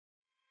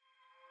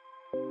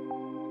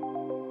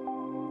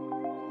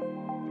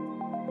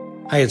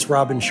Hi, it's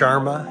Robin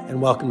Sharma,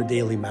 and welcome to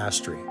Daily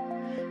Mastery.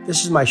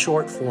 This is my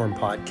short form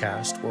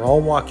podcast where I'll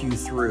walk you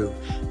through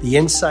the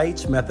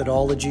insights,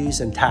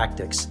 methodologies, and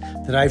tactics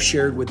that I've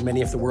shared with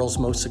many of the world's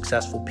most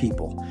successful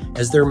people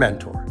as their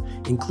mentor,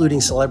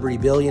 including celebrity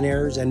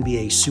billionaires,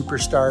 NBA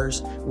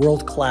superstars,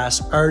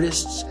 world-class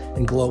artists,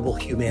 and global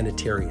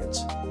humanitarians.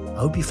 I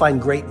hope you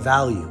find great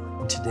value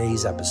in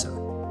today's episode.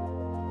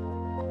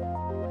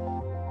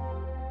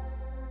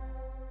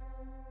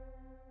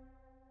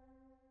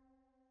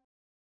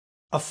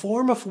 A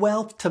form of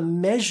wealth to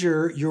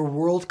measure your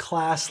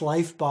world-class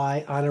life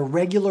by on a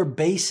regular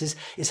basis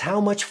is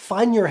how much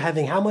fun you're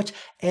having, how much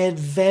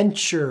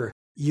adventure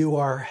you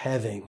are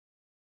having.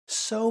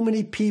 So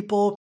many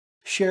people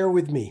share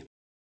with me,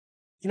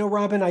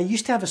 Robin, I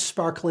used to have a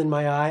sparkle in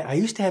my eye. I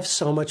used to have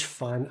so much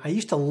fun. I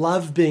used to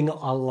love being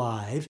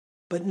alive,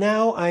 but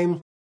now I'm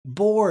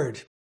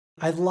bored.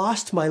 I've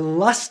lost my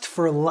lust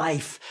for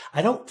life.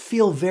 I don't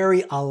feel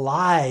very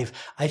alive.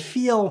 I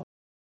feel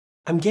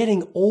I'm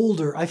getting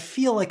older. I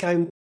feel like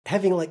I'm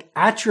having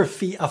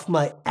atrophy of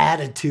my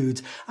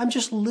attitudes. I'm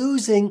just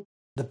losing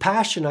the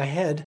passion I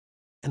had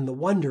and the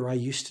wonder I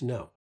used to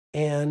know.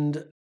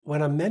 And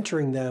when I'm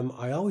mentoring them,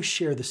 I always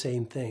share the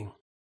same thing.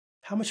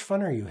 How much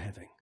fun are you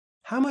having?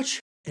 How much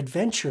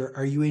adventure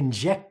are you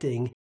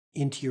injecting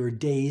into your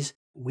days,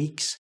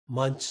 weeks,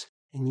 months,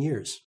 and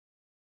years?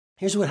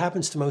 Here's what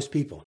happens to most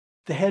people.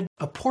 They had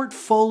a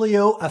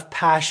portfolio of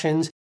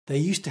passions they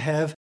used to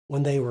have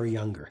when they were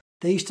younger.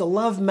 They used to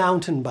love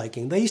mountain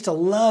biking. They used to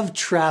love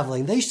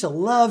traveling. They used to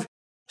love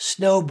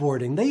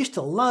snowboarding. They used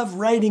to love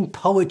writing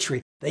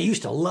poetry. They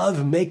used to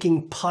love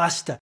making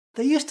pasta.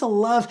 They used to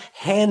love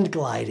hand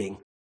gliding.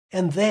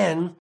 And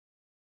then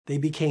they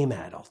became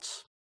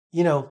adults.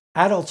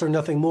 Adults are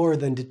nothing more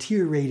than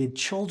deteriorated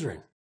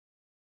children.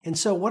 And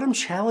so what I'm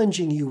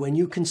challenging you when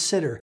you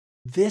consider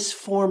this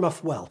form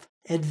of wealth,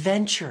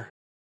 adventure,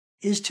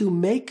 is to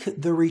make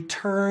the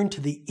return to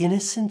the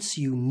innocence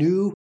you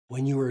knew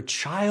when you were a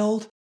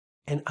child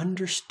and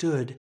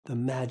understood the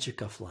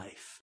magic of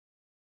life.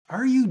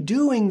 Are you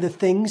doing the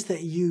things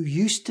that you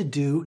used to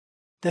do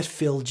that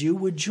filled you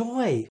with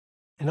joy?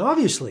 And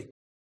obviously,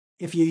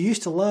 if you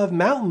used to love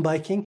mountain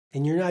biking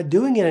and you're not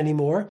doing it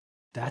anymore,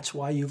 that's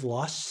why you've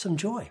lost some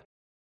joy.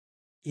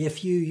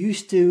 If you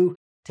used to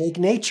take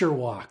nature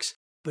walks,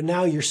 but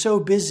now you're so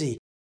busy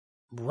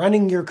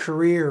running your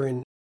career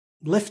and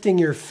lifting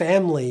your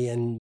family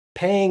and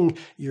paying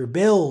your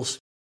bills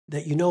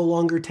that you no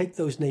longer take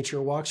those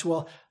nature walks,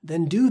 well,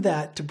 then do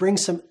that to bring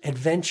some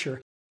adventure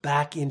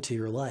back into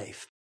your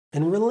life.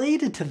 And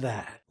related to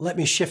that, let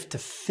me shift to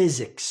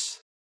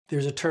physics.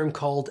 There's a term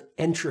called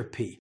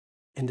entropy.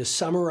 And to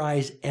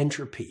summarize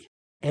entropy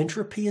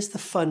is the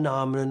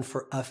phenomenon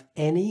of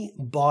any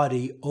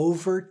body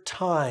over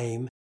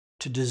time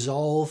to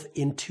dissolve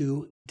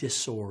into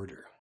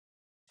disorder.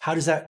 How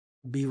does that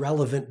be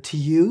relevant to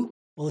you?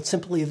 Well, it's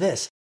simply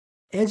this.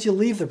 As you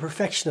leave the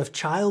perfection of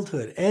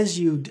childhood, as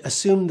you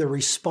assume the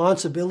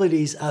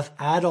responsibilities of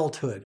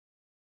adulthood,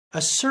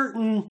 a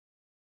certain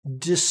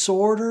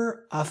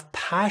disorder of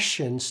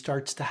passion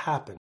starts to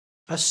happen.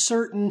 A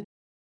certain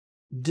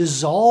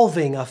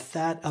dissolving of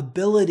that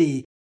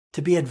ability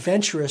to be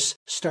adventurous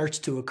starts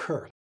to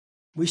occur.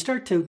 We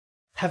start to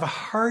have a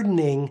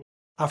hardening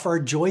of our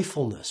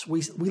joyfulness.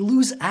 We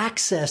lose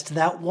access to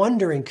that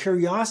wonder and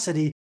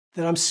curiosity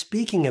that I'm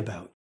speaking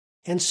about.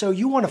 And so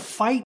you want to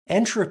fight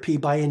entropy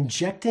by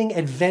injecting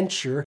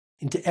adventure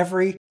into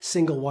every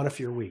single one of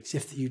your weeks.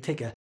 If you take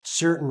a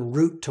certain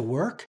route to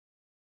work,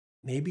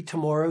 maybe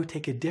tomorrow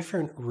take a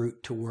different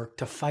route to work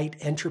to fight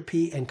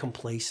entropy and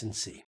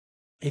complacency.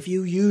 If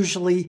you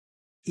usually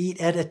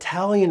eat at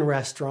Italian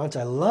restaurants,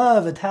 I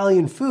love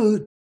Italian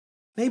food,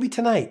 maybe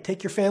tonight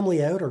take your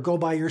family out or go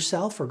by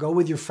yourself or go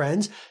with your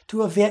friends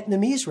to a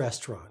Vietnamese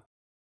restaurant.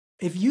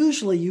 If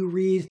usually you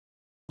read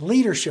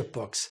leadership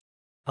books,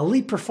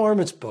 elite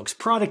performance books,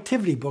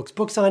 productivity books,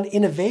 books on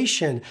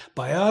innovation,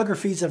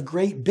 biographies of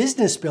great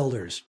business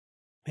builders.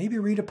 Maybe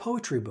read a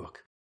poetry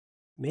book.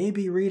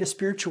 Maybe read a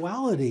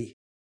spirituality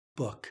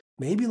book.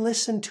 Maybe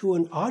listen to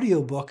an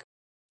audiobook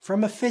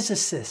from a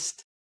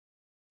physicist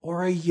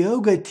or a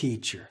yoga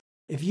teacher.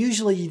 If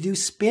usually you do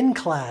spin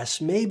class,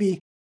 maybe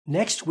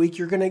next week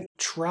you're going to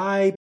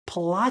try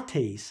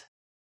Pilates.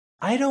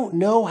 I don't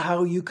know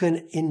how you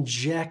can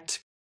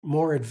inject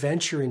more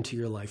adventure into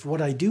your life.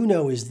 What I do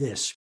know is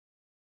this.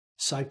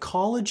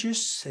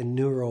 Psychologists and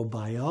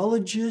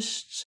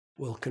neurobiologists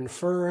will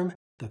confirm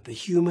that the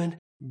human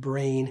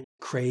brain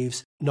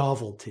craves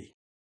novelty.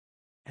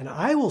 And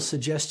I will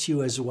suggest to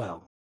you as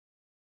well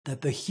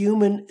that the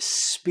human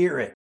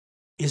spirit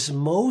is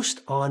most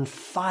on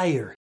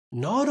fire,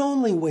 not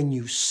only when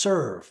you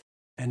serve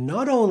and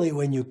not only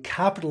when you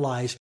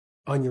capitalize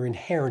on your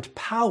inherent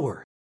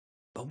power,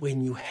 but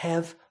when you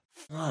have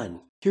fun.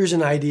 Here's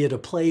an idea to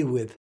play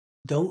with.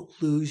 Don't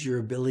lose your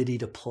ability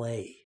to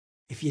play.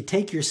 If you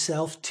take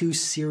yourself too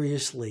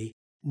seriously,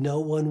 no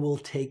one will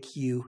take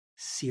you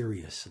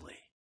seriously.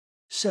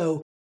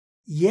 So,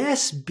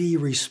 yes, be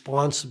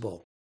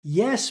responsible.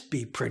 Yes,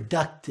 be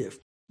productive.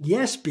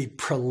 Yes, be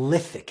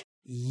prolific.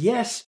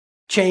 Yes,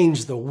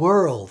 change the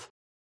world,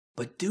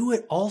 but do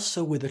it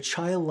also with a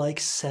childlike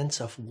sense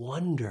of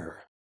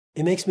wonder.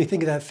 It makes me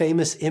think of that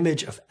famous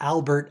image of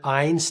Albert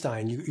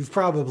Einstein. You've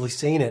probably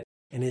seen it.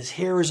 And his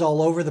hair is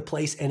all over the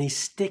place and he's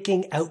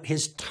sticking out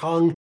his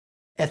tongue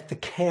at the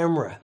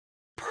camera.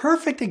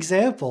 Perfect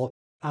example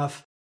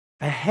of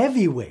a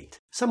heavyweight,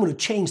 someone who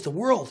changed the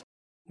world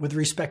with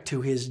respect to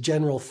his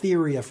general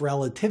theory of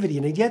relativity.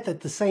 And yet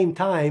at the same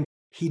time,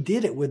 he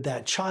did it with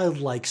that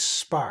childlike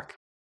spark.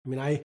 I mean,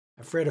 I've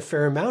read a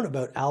fair amount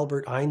about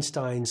Albert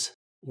Einstein's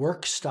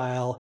work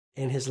style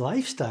and his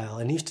lifestyle.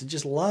 And he used to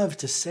just love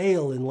to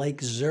sail in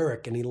Lake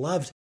Zurich and he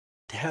loved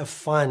to have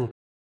fun.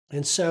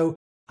 And so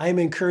I'm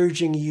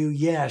encouraging you,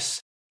 yes,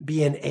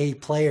 be an A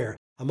player.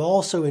 I'm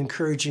also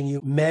encouraging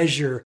you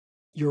measure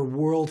your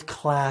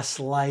world-class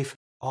life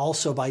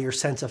also by your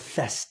sense of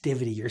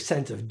festivity, your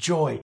sense of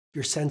joy,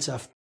 your sense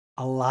of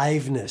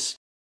aliveness.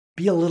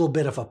 Be a little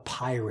bit of a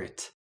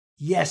pirate.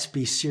 Yes,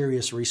 be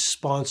serious,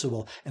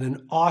 responsible, and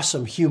an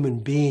awesome human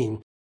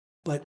being,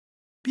 but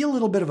be a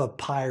little bit of a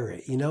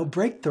pirate,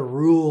 break the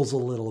rules a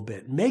little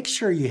bit. Make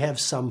sure you have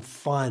some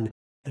fun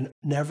and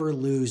never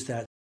lose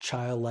that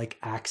childlike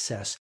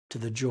access to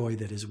the joy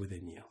that is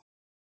within you.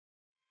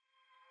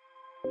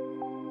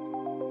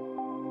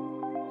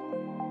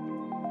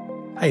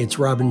 Hi, it's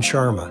Robin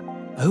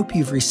Sharma. I hope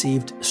you've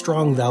received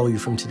strong value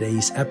from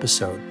today's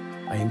episode.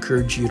 I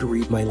encourage you to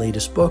read my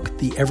latest book,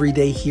 The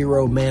Everyday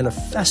Hero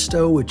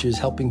Manifesto, which is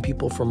helping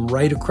people from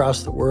right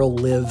across the world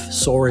live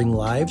soaring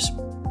lives.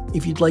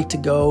 If you'd like to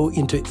go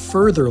into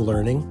further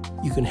learning,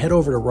 you can head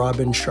over to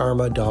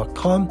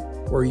robinsharma.com,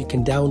 where you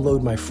can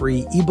download my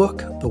free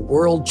ebook, The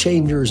World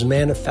Changers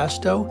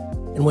Manifesto.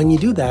 And when you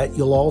do that,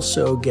 you'll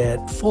also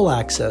get full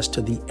access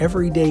to the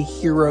Everyday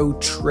Hero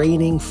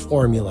Training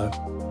Formula,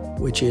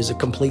 which is a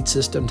complete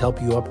system to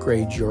help you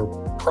upgrade your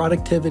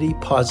productivity,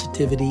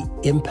 positivity,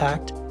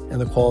 impact, and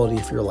the quality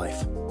of your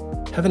life.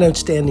 Have an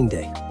outstanding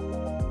day.